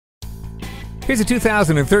Here's a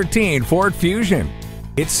 2013 Ford Fusion.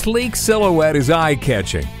 Its sleek silhouette is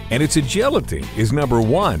eye-catching, and its agility is number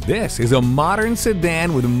one. This is a modern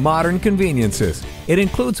sedan with modern conveniences. It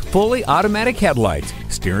includes fully automatic headlights,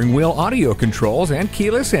 steering wheel audio controls, and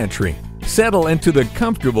keyless entry. Settle into the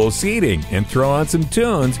comfortable seating and throw on some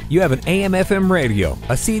tunes. You have an AM/FM radio,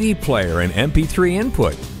 a CD player, and MP3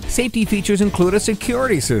 input. Safety features include a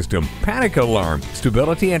security system, panic alarm,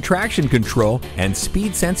 stability and traction control, and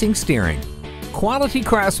speed sensing steering. Quality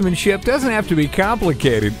craftsmanship doesn't have to be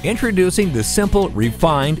complicated. Introducing the simple,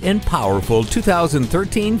 refined, and powerful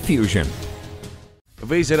 2013 Fusion.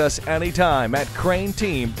 Visit us anytime at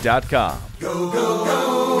crainteam.com. Go, go, go.